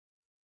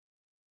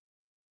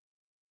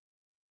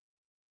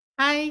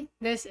Hi,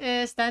 this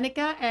is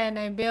Danica and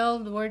I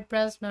build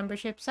WordPress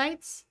membership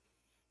sites.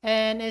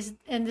 And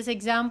in this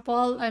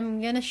example,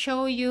 I'm going to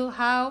show you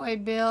how I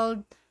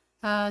build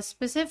a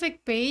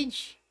specific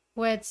page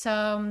with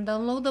some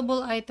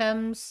downloadable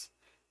items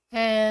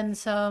and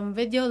some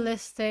video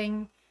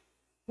listing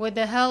with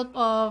the help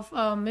of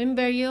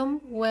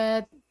Memberium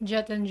with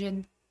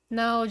JetEngine.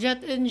 Now,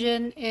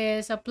 JetEngine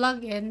is a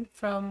plugin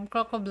from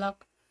CrocoBlock,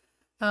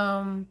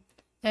 um,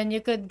 and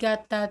you could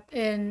get that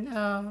in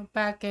a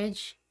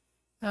package.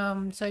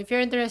 So if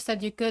you're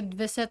interested, you could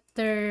visit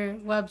their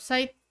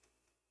website,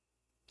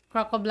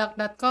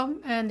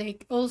 crocoblock.com, and they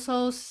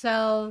also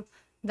sell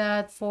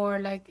that for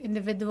like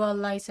individual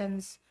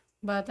license.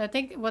 But I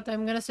think what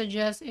I'm gonna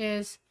suggest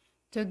is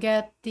to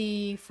get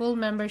the full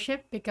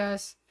membership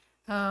because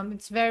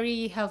it's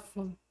very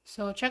helpful.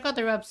 So check out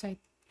their website.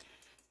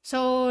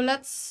 So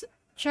let's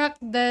check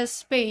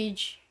this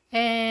page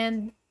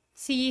and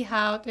see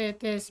how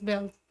it is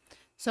built.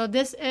 So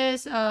this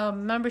is a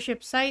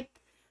membership site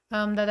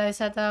that I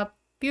set up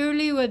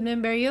purely with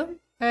Memberium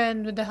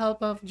and with the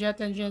help of Jet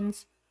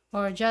engines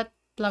or Jet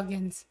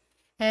plugins.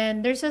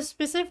 And there's a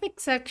specific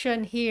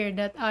section here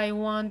that I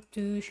want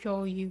to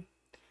show you.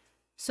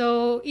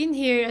 So in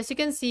here, as you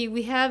can see,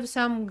 we have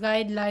some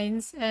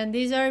guidelines and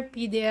these are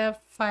PDF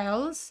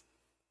files.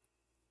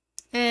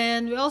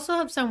 And we also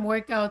have some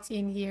workouts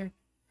in here.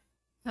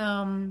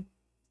 And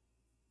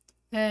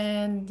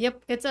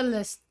yep, it's a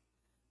list.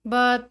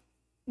 But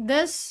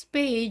this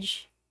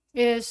page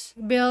is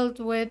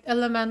built with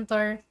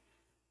Elementor,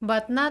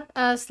 but not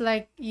as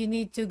like you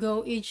need to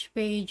go each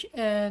page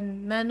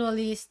and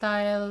manually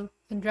style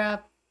and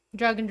drag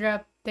and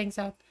drop things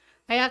out.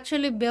 I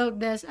actually built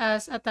this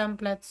as a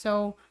template.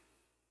 So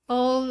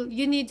all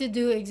you need to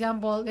do,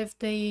 example, if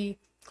the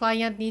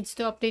client needs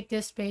to update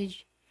this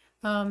page,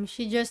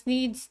 she just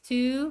needs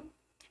to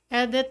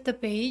edit the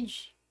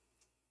page.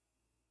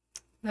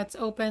 Let's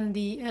open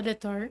the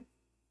editor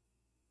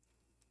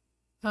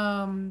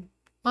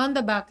on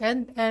the back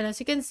end, and as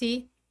you can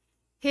see,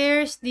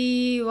 here's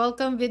the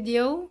welcome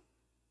video,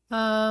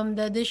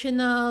 the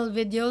additional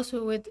videos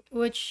with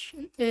which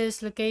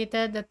is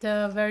located at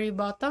the very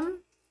bottom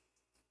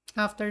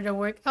after the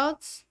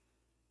workouts.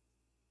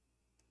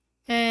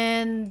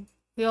 And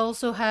we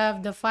also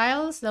have the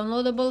files,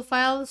 downloadable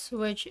files,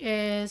 which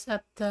is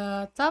at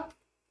the top,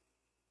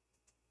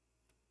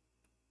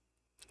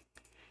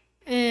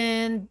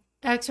 and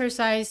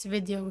exercise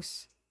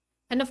videos.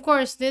 And of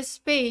course, this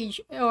page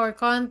or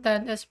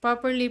content is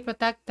properly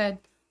protected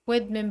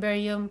with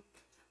Memberium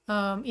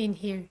in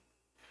here.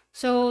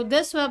 So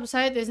this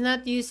website is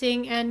not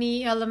using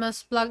any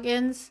LMS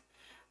plugins.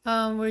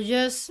 We're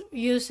just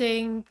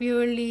using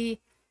purely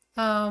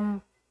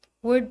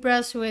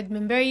WordPress with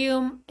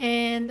Memberium,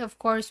 and of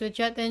course with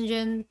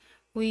JetEngine,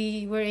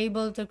 we were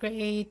able to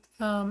create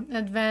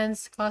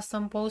advanced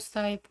custom post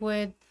type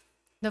with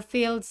the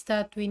fields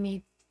that we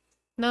need.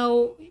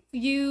 Now,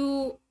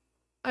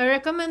 I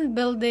recommend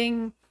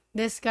building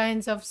this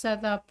kinds of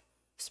setup,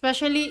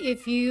 especially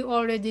if you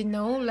already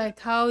know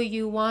like how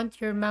you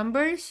want your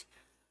members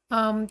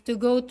to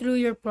go through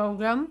your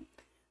program.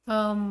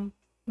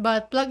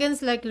 But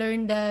plugins like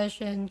LearnDash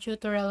and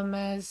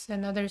TutorialMess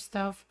and other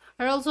stuff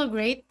are also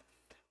great,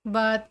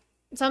 but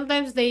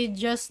sometimes they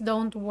just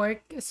don't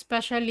work,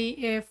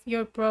 especially if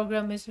your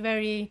program is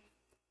very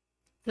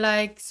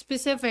like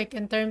specific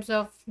in terms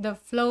of the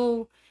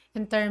flow,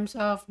 in terms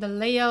of the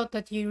layout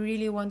that you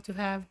really want to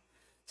have.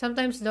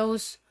 Sometimes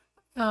those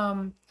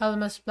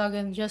LMS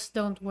plugins just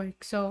don't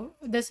work. So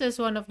this is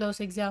one of those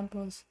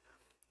examples.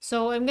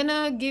 So I'm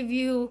gonna give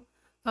you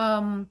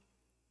I'm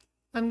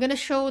gonna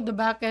show the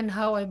backend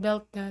how I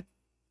built that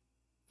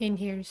in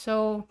here.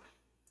 So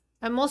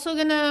I'm also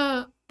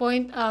gonna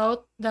point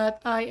out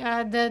that I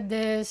added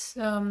this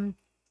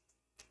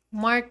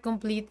mark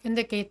complete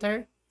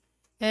indicator,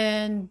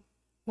 and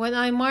when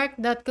I mark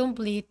that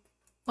complete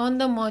on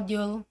the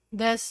module,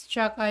 this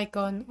check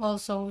icon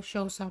also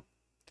shows up.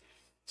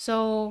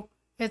 So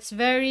it's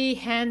very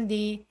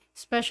handy,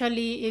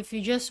 especially if you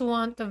just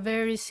want a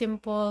very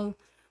simple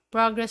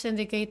progress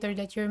indicator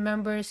that your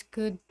members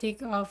could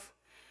tick off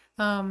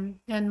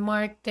and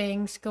mark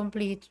things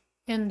complete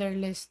in their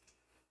list.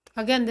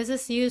 Again, this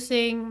is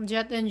using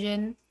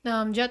JetEngine.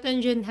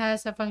 JetEngine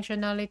has a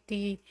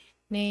functionality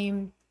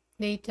named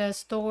Data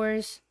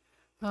Stores,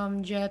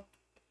 JetEngine,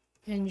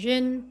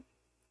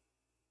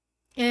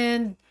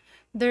 and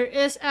there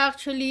is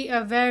actually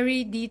a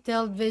very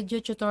detailed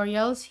video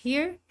tutorials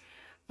here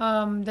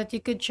that you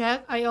could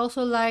check. I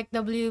also like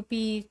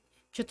WP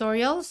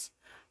tutorials.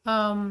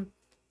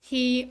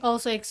 He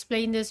also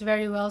explained this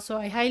very well, so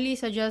I highly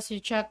suggest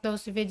you check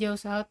those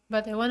videos out.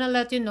 But I want to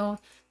let you know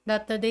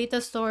that the data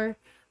store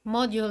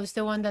module is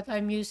the one that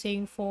I'm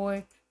using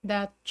for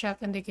that check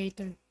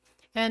indicator,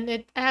 and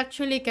it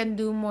actually can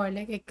do more.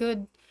 Like it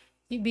could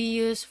be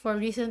used for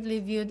recently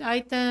viewed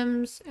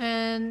items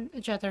and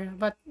etc.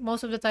 But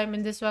most of the time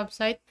in this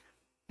website,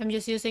 I'm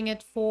just using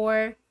it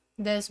for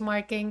this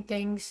marking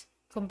things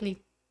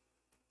complete.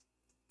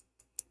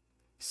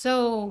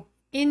 So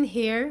in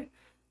here,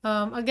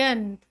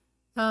 again,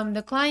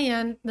 the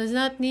client does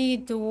not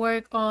need to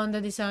work on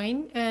the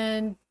design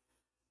and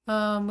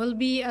will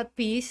be at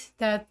peace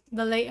that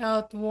the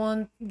layout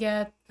won't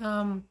get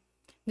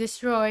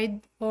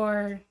destroyed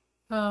or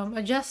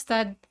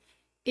adjusted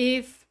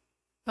if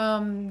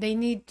they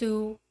need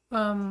to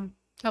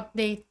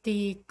update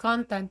the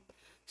content.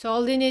 So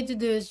all they need to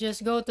do is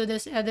just go to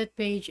this edit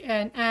page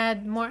and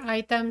add more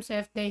items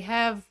if they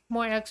have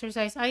more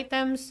exercise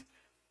items,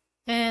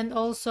 and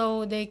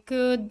also they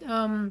could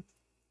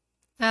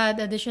add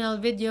additional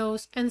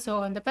videos and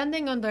so on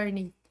depending on their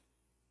need.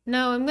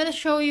 Now I'm gonna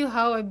show you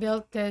how I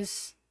built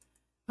this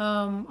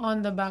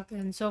on the back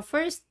end. So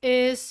first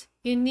is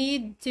you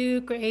need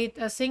to create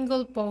a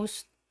single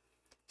post.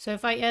 So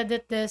if I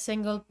edit this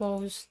single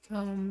post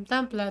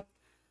template,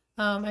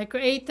 I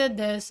created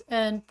this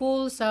and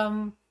pull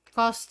some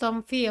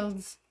custom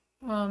fields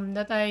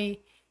that I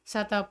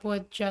set up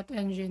with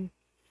JetEngine.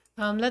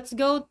 Let's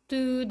go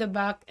to the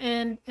back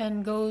end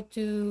and go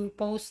to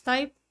post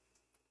type.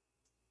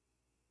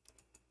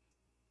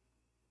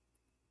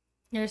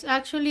 There's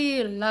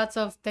actually lots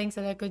of things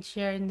that I could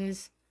share in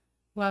this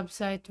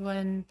website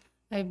when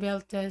I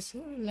built this,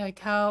 like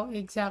how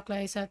exactly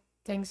I set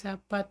things up.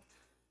 But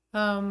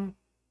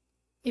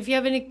if you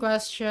have any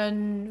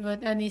question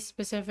with any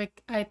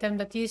specific item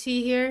that you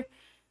see here,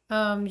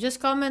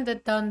 just comment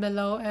it down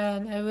below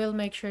and I will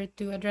make sure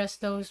to address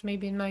those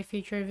maybe in my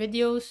future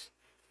videos.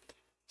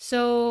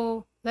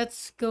 So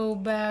let's go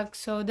back.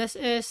 So this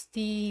is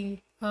the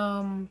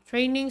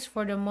trainings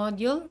for the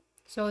module.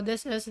 So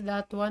this is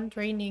that one,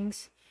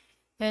 trainings.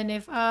 And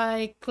if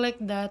I click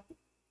that,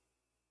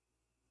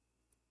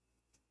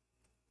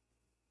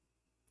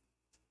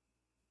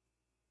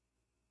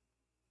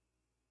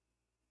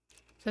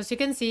 so as you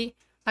can see,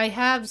 I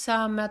have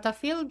some meta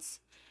fields.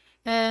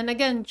 And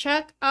again,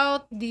 check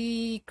out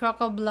the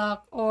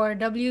Crocoblock or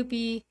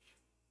WPTUTS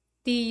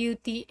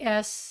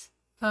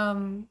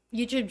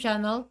YouTube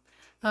channel.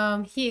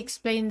 He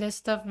explained this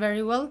stuff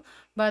very well.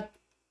 But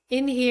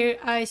in here,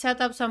 I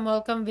set up some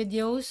welcome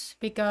videos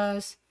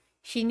because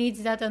she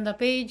needs that on the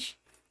page.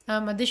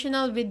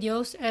 Additional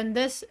videos, and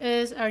this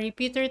is a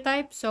repeater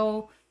type,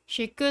 so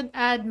she could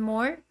add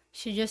more.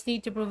 She just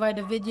need to provide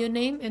a video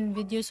name and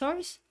video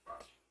source.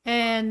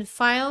 And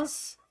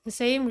files, the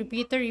same,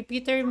 repeater.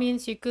 Repeater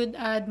means you could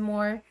add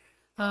more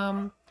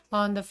on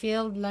the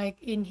field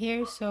like in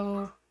here.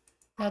 So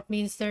that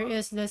means there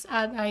is this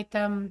add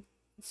item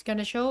it's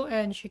gonna show,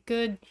 and she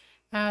could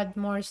add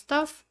more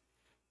stuff.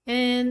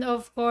 And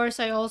of course,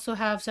 I also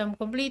have some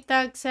complete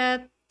tag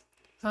set,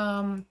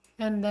 and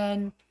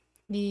then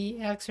the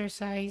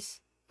exercise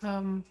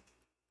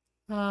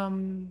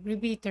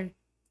repeater.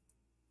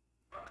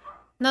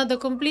 Now the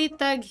complete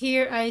tag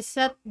here, I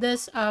set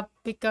this up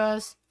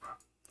because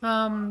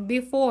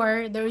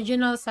before the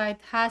original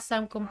site has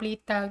some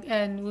complete tag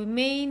and we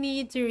may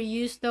need to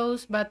reuse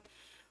those, but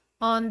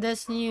on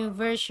this new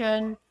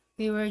version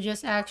we were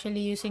just actually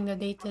using the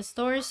data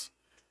stores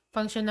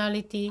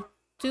functionality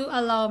to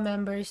allow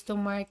members to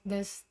mark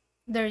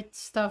their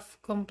stuff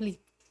complete.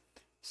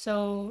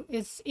 So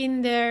it's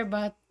in there,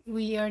 but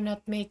we are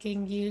not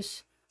making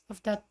use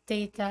of that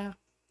data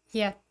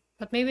yet,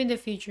 but maybe in the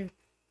future.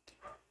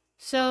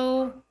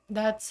 So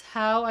that's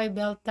how I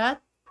built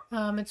that.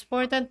 It's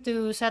important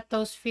to set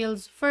those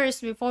fields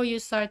first before you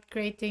start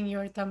creating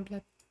your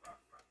template.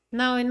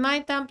 Now in my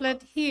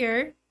template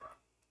here,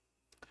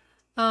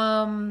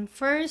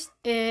 first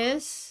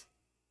is,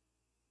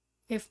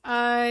 if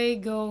I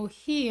go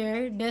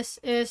here, this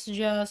is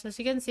just, as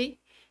you can see,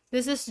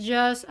 this is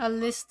just a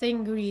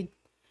listing grid.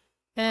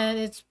 And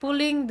it's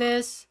pulling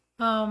this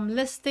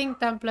listing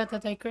template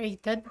that I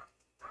created.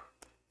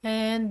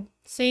 And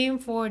same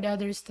for the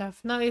other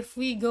stuff. Now if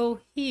we go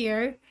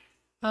here,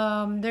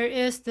 there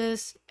is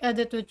this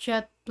edit with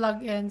chat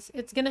plugins.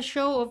 It's gonna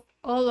show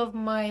all of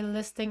my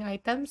listing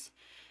items.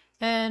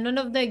 And one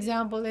of the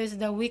example is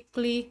the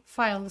weekly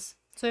files.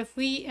 So if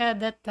we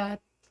edit that,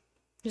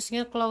 just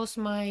gonna close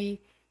my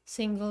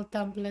single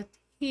template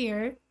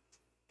here.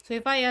 So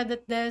if I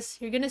edit this,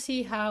 you're gonna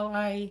see how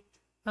I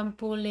am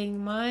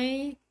pulling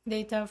my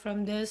data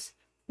from this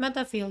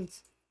meta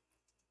fields.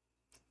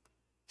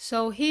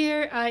 So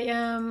here I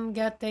am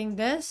getting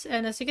this,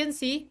 and as you can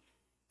see,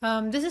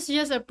 this is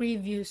just a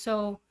preview.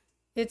 So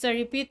it's a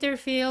repeater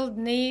field,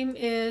 name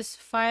is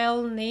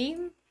file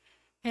name,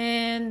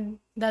 and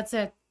that's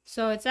it.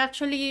 So it's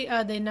actually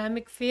a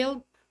dynamic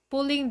field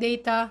pulling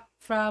data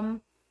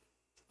from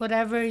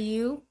whatever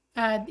you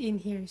add in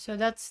here. So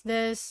that's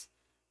this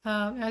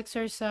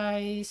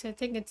exercise, I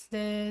think it's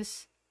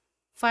this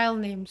file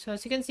name. So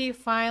as you can see,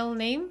 file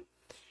name,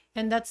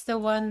 and that's the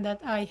one that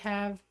I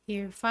have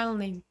here, file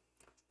name.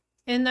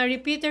 In a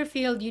repeater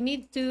field, you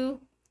need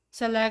to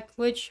select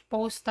which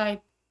post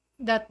type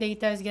that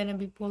data is going to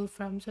be pulled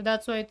from. So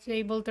that's why it's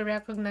able to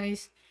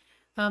recognize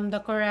the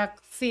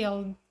correct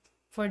field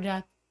for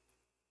that.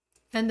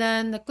 And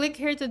then the click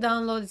here to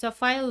download is a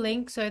file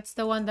link. So it's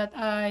the one that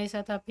I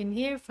set up in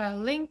here, file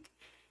link.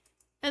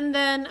 And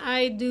then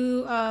I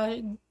do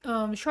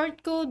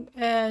short code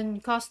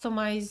and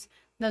customize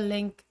the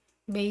link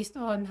based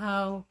on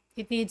how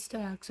it needs to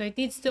act. So it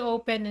needs to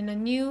open in a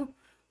new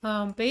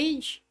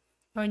page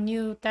or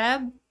new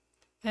tab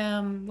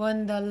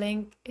when the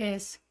link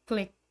is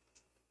clicked.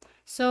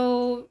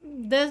 So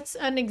that's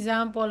an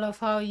example of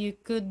how you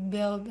could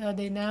build a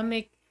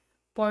dynamic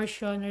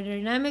portion or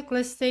dynamic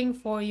listing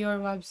for your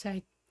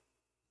website.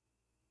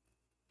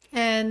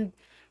 And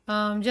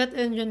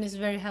JetEngine is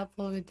very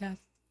helpful with that.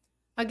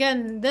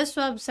 Again, this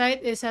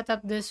website is set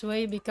up this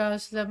way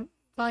because the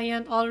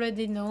client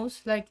already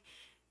knows, like,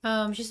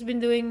 she's been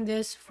doing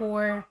this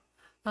for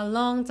a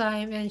long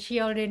time and she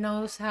already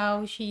knows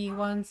how she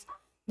wants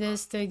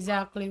this to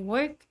exactly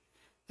work.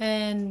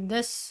 And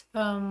this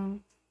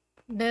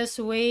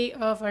way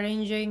of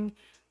arranging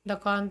the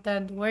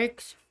content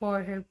works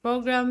for her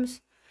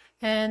programs.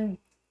 And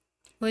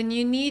when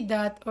you need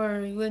that,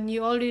 or when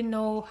you already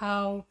know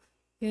how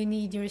you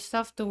need your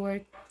stuff to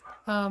work,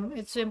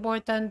 it's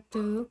important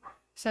to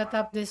set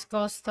up this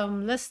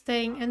custom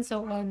listing and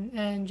so on.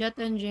 And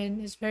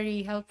JetEngine is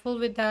very helpful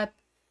with that.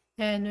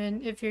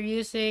 And if you're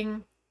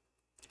using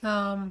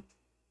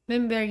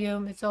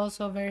Memberium, it's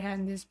also very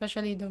handy,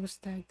 especially those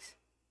tags.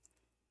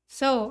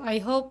 So I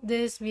hope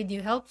this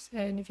video helps,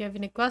 and if you have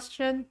any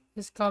question,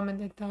 just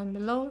comment it down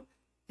below,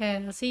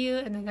 and I'll see you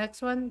in the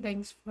next one.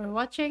 Thanks for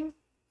watching.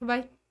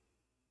 Bye.